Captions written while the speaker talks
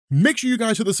Make sure you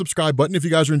guys hit the subscribe button if you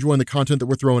guys are enjoying the content that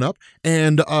we're throwing up,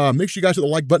 and make sure you guys hit the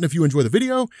like button if you enjoy the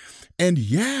video, and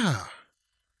yeah,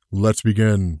 let's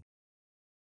begin.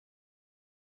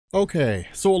 Okay,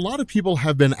 so a lot of people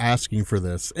have been asking for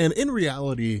this, and in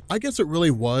reality, I guess it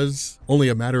really was only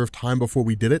a matter of time before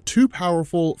we did it. Too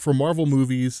powerful for Marvel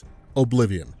movies,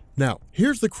 Oblivion. Now,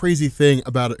 here's the crazy thing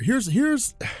about it. Here's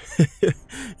here's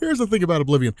the thing about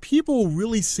Oblivion. People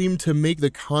really seem to make the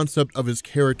concept of his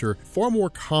character far more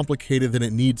complicated than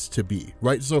it needs to be,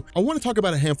 right? So I want to talk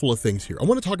about a handful of things here. I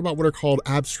want to talk about what are called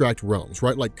abstract realms,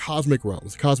 right? Like cosmic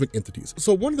realms, cosmic entities.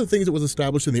 So one of the things that was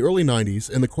established in the early 90s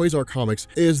in the Quasar comics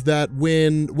is that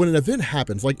when an event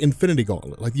happens, like Infinity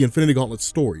Gauntlet, like the Infinity Gauntlet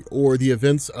story, or the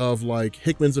events of like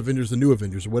Hickman's Avengers, the New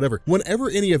Avengers, or whatever, whenever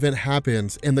any event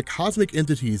happens and the cosmic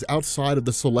entities outside of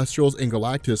the Celestials and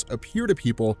Galactus appear to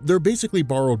people, they're basically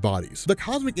borrowed bodies. The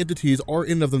cosmic entities are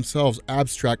in and of themselves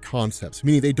abstract concepts,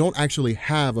 meaning they don't actually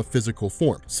have a physical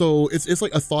form. So it's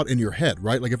like a thought in your head,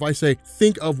 right? Like if I say,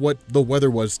 think of what the weather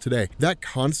was today, that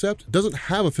concept doesn't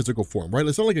have a physical form, right?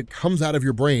 It's not like it comes out of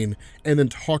your brain and then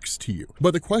talks to you.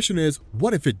 But the question is,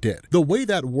 what if it did? The way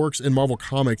that works in Marvel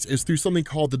Comics is through something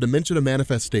called the Dimension of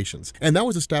Manifestations. And that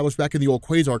was established back in the old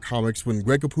Quasar comics when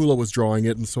Greg Capullo was drawing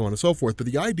it and so on and so forth. But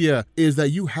the idea is that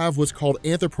you have what's called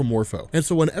anthropomorpho. And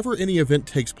so whenever any event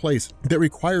takes place that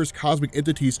requires cosmic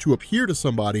entities to appear to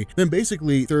somebody, then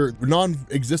basically their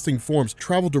non-existing forms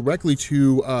travel directly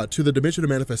to the Dimension of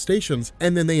Manifestations,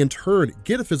 and then they in turn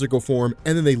get a physical form,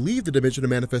 and then they leave the Dimension of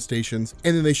Manifestations,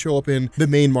 and then they show up in the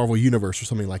main Marvel universe or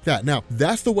something like that. Now,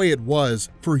 that's the way it was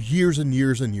for years and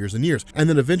years and years and years. And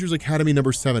then Avengers Academy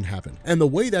 #7 happened. And the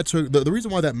way that took, the reason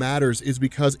why that matters is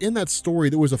because in that story,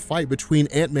 there was a fight between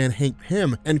Ant-Man Hank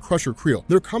Pym and Crusher Creel.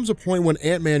 There comes a point when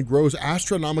Ant-Man grows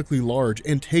astronomically large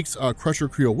and takes Crusher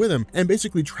Creel with him and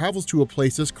basically travels to a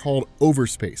place that's called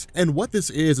overspace. And what this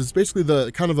is basically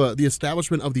the kind of the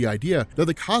establishment of the idea that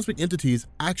the cosmic entities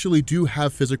actually do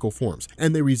have physical forms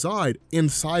and they reside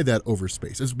inside that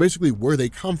overspace. It's basically where they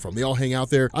come from. They all hang out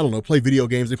there, I don't know, play video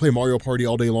games, they play Mario Party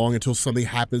all day long until something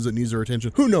happens that needs their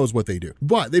attention. Who knows what they do?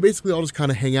 But they basically all just kind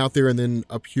of hang out there and then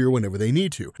appear whenever they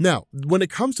need to. Now, when it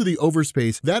comes to the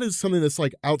overspace, that is something that's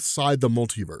like outside the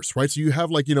multiverse, right? So you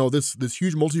have like, you know, this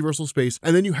huge multiversal space,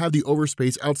 and then you have the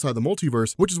overspace outside the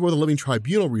multiverse, which is where the Living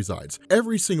Tribunal resides.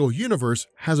 Every single universe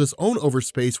has its own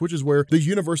overspace, which is where the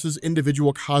universe's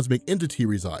individual cosmic entity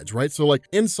resides, right? So like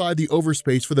inside the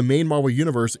overspace for the main Marvel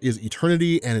universe is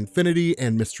Eternity and Infinity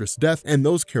and Mistress Death and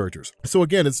those characters. So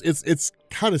again, it's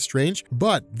kind of strange,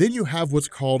 but then you have what's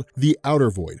called the Outer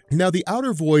Void. Now the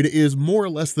Outer Void is more or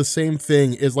less the same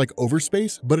thing as like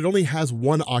overspace, but it only has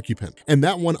one occupant, and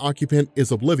that one occupant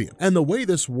is Oblivion. And the way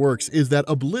this works is that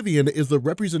Oblivion is the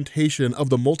representation of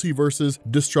the multiverse's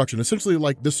destruction, essentially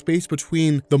like the space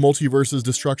between the multiverse's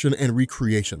destruction and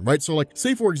recreation, right? So like,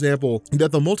 say for example,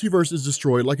 that the multiverse is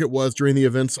destroyed like it was during the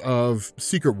events of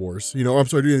Secret Wars, you know, I'm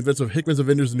sorry, during the events of Hickman's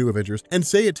Avengers and New Avengers, and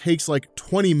say it takes like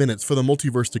 20 minutes for the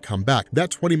multiverse to come back.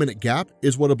 That 20-minute gap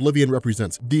is what Oblivion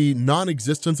represents, the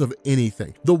non-existence of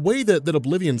anything. The way that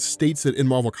Oblivion states it in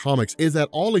Marvel Comics is that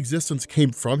all existence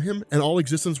came from him and all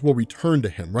existence will return to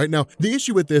him, right? Now, the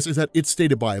issue with this is that it's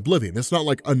stated by Oblivion. It's not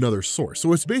like another source.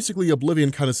 So it's basically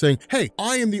Oblivion kind of saying, hey,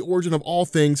 I am the origin of all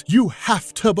things. You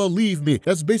have to believe me.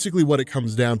 That's basically what it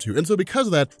comes down to. And so because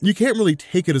of that, you can't really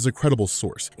take it as a credible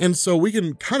source. And so we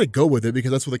can kind of go with it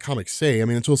because that's what the comics say. I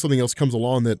mean, until something else comes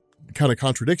along that kind of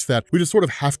contradicts that, we just sort of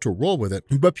have to roll with it.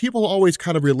 But people always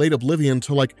kind of relate Oblivion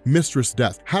to like Mistress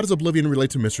Death. How does Oblivion relate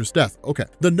to Mistress Death? Okay,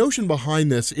 the notion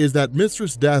behind this is that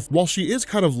Mistress Death, while she is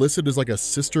kind of listed as like a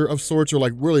sister of sorts, or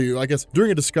like really, I guess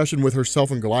during a discussion with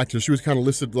herself and Galactus, she was kind of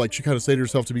listed like, she kind of stated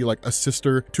herself to be like a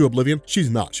sister to Oblivion. She's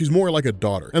not. She's more like a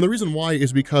daughter. And the reason why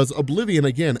is because Oblivion,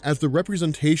 again, as the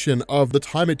representation of the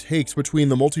time it takes between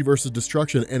the multiverse's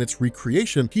destruction and its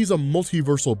recreation, he's a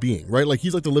multiversal being, right? Like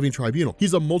he's like the Living Tribunal.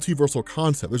 He's a multiversal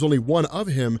concept. There's only one of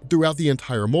him throughout the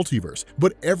entire multiverse,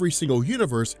 but every single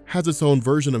universe has its own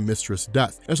version of Mistress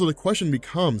Death. And so the question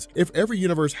becomes, if every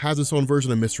universe has its own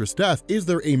version of Mistress Death, is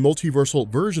there a multiversal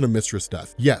version of Mistress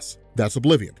Death? Yes. That's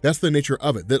Oblivion. That's the nature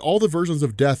of it, that all the versions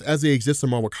of death as they exist in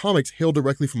Marvel Comics hail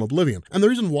directly from Oblivion. And the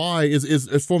reason why is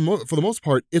for the most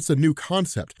part, it's a new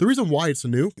concept. The reason why it's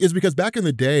new is because back in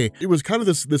the day, it was kind of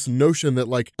this notion that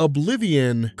like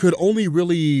Oblivion could only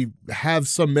really have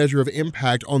some measure of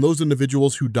impact on those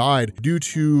individuals who died due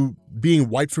to being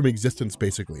wiped from existence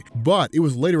basically. But it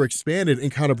was later expanded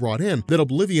and kind of brought in that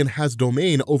Oblivion has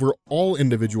domain over all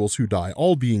individuals who die,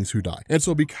 all beings who die. And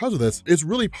so because of this, it's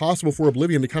really possible for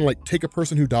Oblivion to kind of like take a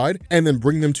person who died and then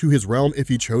bring them to his realm if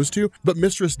he chose to. But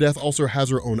Mistress Death also has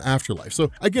her own afterlife.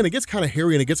 So again, it gets kind of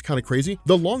hairy and it gets kind of crazy.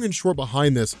 The long and short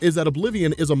behind this is that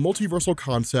Oblivion is a multiversal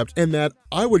concept, and that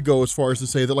I would go as far as to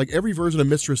say that like every version of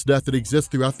Mistress Death that exists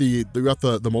throughout the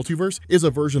multiverse is a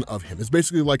version of him. It's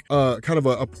basically like kind of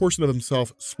a portion of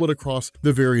himself split across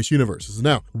the various universes.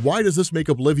 Now, why does this make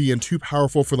Oblivion too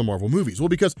powerful for the Marvel movies? Well,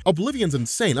 because Oblivion's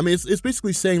insane. I mean, it's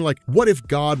basically saying like, what if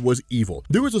God was evil?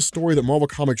 There was a story that Marvel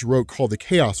Comics wrote called the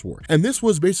Chaos War, and this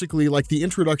was basically like the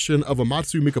introduction of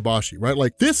Amatsu Mikabashi, right?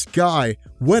 Like this guy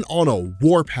went on a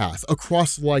warpath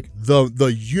across like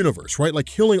the universe, right? Like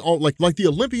killing all, like the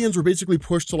Olympians were basically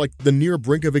pushed to like the near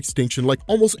brink of extinction. Like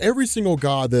almost every single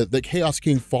god that Chaos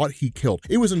King fought, he killed.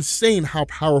 It was insane how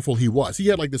powerful he was. He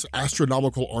had like this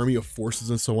astronomical army of forces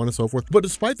and so on and so forth. But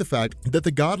despite the fact that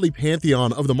the godly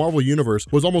pantheon of the Marvel universe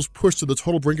was almost pushed to the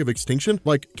total brink of extinction,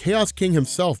 like Chaos King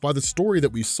himself, by the story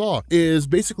that we saw, is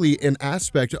basically an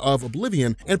aspect of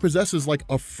Oblivion and possesses like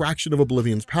a fraction of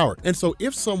Oblivion's power. And so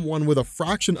if someone with a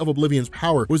fraction of Oblivion's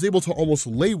power was able to almost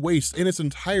lay waste in its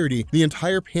entirety the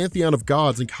entire pantheon of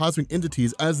gods and cosmic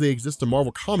entities as they exist in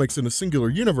Marvel Comics in a singular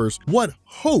universe, what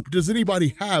hope does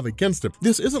anybody have against him?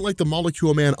 This isn't like the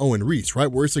Molecule Man Owen Reese,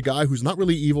 right? Where it's a guy who's not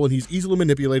really evil and he's easily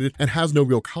manipulated and has no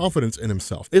real confidence in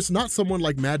himself. It's not someone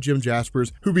like Mad Jim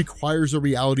Jaspers who requires a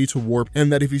reality to warp,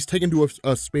 and that if he's taken to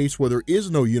a space where there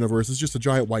is no universe, it's just a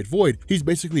giant white void, he's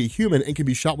basically a human and can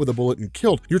be shot with a bullet and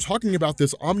killed. You're talking about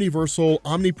this omniversal,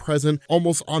 omnipresent,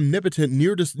 almost omnipotent,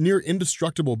 near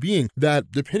indestructible being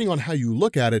that, depending on how you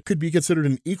look at it, could be considered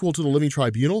an equal to the Living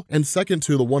Tribunal and second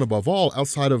to the one above all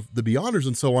outside of the Beyonders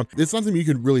and so on. It's not something you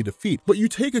can really defeat. But you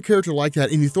take a character like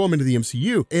that and you throw him into the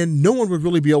MCU, and no one would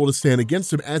really be able to stand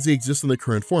against him as he exists in the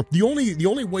current form. The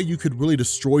only way you could really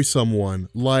destroy someone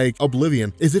like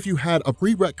Oblivion is if you had a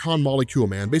pre-retcon Molecule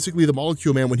Man, basically the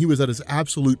Molecule Man when he was at his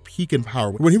absolute peak in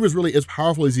power, when he was really as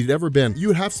powerful as he'd ever been. You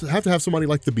would have to have somebody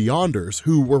like the Beyonders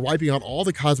who were wiping out all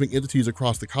the cosmic entities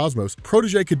across the cosmos.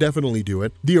 Protege could definitely do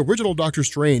it. The original Doctor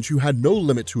Strange, who had no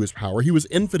limit to his power, he was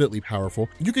infinitely powerful.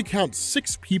 You could count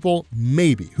 6 people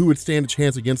maybe who would stand a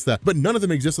chance against that, but none of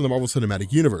them exist in the Marvel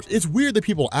Cinematic Universe. It's weird that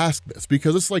people ask this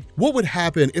because it's like, what would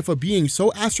happen if a being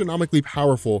so astronomically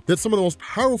powerful that some of the most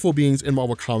powerful beings in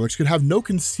Marvel Comics could have no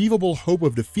conceivable hope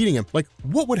of defeating him? Like,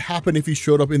 what would happen if he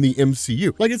showed up in the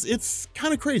MCU? Like, it's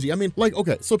kind of crazy. I mean, like,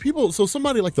 okay, so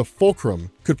somebody like the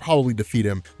Fulcrum could probably defeat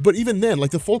him, but even then,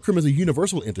 like, the Fulcrum is a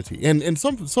universal entity, and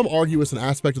some argue it's an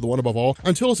aspect of the one above all.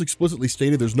 Until it's explicitly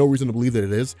stated, there's no reason to believe that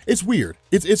it is. It's weird.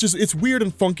 It's weird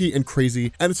and funky and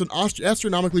crazy, and it's an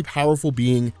astronomically powerful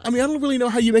being. I mean, I don't really know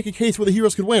how you make a case where the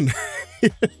heroes could win.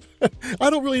 I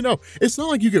don't really know. It's not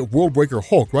like you get Worldbreaker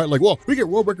Hulk, right? Like, well, we get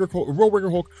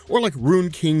Worldbreaker Hulk or like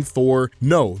Rune King Thor.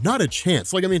 No, not a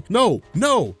chance. Like, I mean, no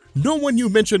one you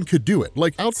mentioned could do it.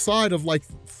 Like, outside of like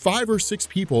 5 or 6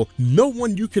 people, no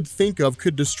one you could think of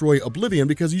could destroy Oblivion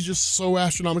because he's just so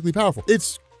astronomically powerful.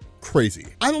 It's crazy.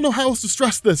 I don't know how else to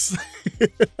stress this.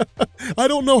 I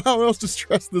don't know how else to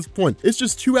stress this point. It's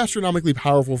just too astronomically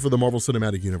powerful for the Marvel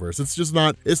Cinematic Universe. It's just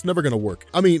not, it's never gonna work.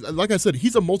 I mean, like I said,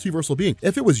 he's a multiversal being.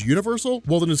 If it was universal,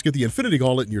 well then just get the Infinity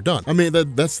Gauntlet and you're done. I mean,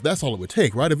 that's all it would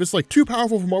take, right? If it's like too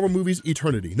powerful for Marvel movies,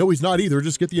 Eternity. No, he's not either.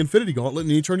 Just get the Infinity Gauntlet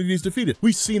and Eternity is defeated.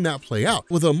 We've seen that play out.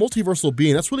 With a multiversal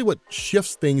being, that's really what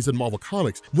shifts things in Marvel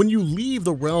Comics. When you leave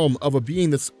the realm of a being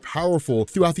that's powerful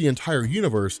throughout the entire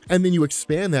universe, and then you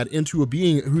expand that into a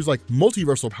being who's like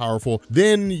multiversal powerful,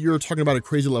 then you're talking about a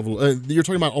crazy level. You're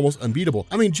talking about almost unbeatable.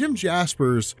 I mean, Jim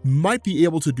Jaspers might be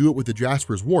able to do it with the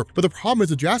Jaspers Warp, but the problem is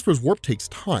the Jaspers Warp takes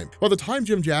time. By the time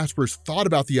Jim Jaspers thought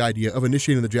about the idea of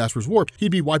initiating the Jaspers Warp,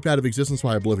 he'd be wiped out of existence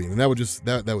by Oblivion, and that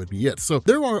would be it. So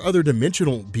there are other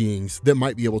dimensional beings that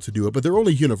might be able to do it, but they're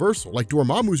only universal. Like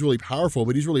Dormammu's really powerful,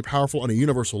 but he's really powerful on a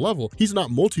universal level. He's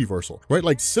not multiversal, right?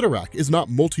 Like Sidorak is not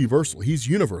multiversal, he's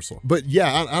universal. But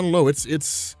yeah, I don't know.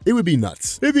 It would be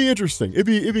nuts. It'd be interesting. It'd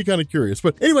be kind of curious.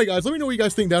 But anyway, guys, let me know what you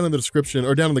guys think down in the description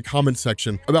or down in the comment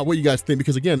section about what you guys think,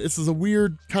 because again, this is a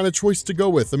weird kind of choice to go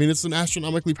with. I mean, it's an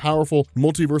astronomically powerful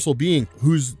multiversal being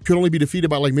who's could only be defeated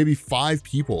by like maybe 5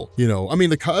 people, you know. I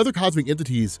mean, the other cosmic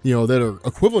entities, you know, that are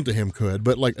equivalent to him could,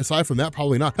 but like aside from that,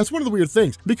 probably not. That's one of the weird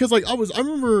things, because like I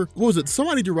remember, what was it?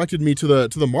 Somebody directed me to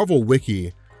the Marvel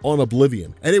Wiki on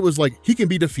Oblivion. And it was like, he can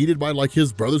be defeated by like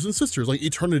his brothers and sisters, like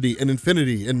Eternity and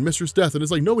Infinity and Mistress Death. And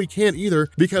it's like, no, he can't either,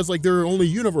 because like they're only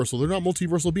universal. They're not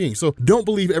multiversal beings. So don't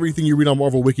believe everything you read on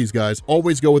Marvel wikis, guys.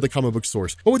 Always go with the comic book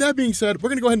source. But with that being said, we're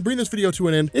gonna go ahead and bring this video to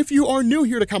an end. If you are new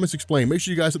here to Comics Explained, make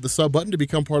sure you guys hit the sub button to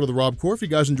become part of the Rob Corps. If you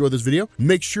guys enjoyed this video,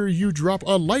 make sure you drop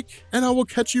a like, and I will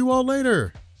catch you all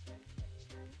later.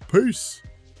 Peace.